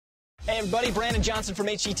Hey everybody, Brandon Johnson from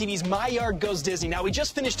HGTV's My Yard Goes Disney. Now, we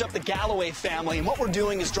just finished up the Galloway family, and what we're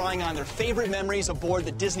doing is drawing on their favorite memories aboard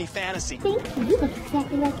the Disney Fantasy. Thank you, you look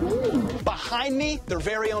exactly like me. Behind me, their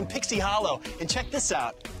very own Pixie Hollow. And check this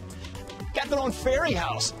out. Got their own fairy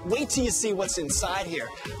house. Wait till you see what's inside here.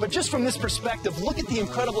 But just from this perspective, look at the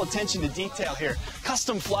incredible attention to detail here.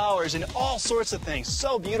 Custom flowers and all sorts of things.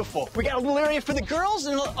 So beautiful. We got a little area for the girls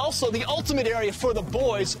and also the ultimate area for the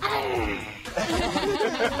boys.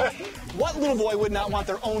 What little boy would not want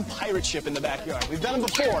their own pirate ship in the backyard? We've done them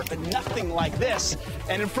before, but nothing like this.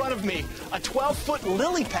 And in front of me, a 12-foot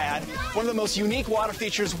lily pad, one of the most unique water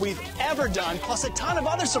features we've ever done, plus a ton of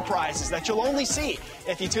other surprises that you'll only see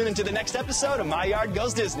if you tune into the next episode of My Yard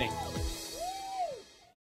Goes Disney.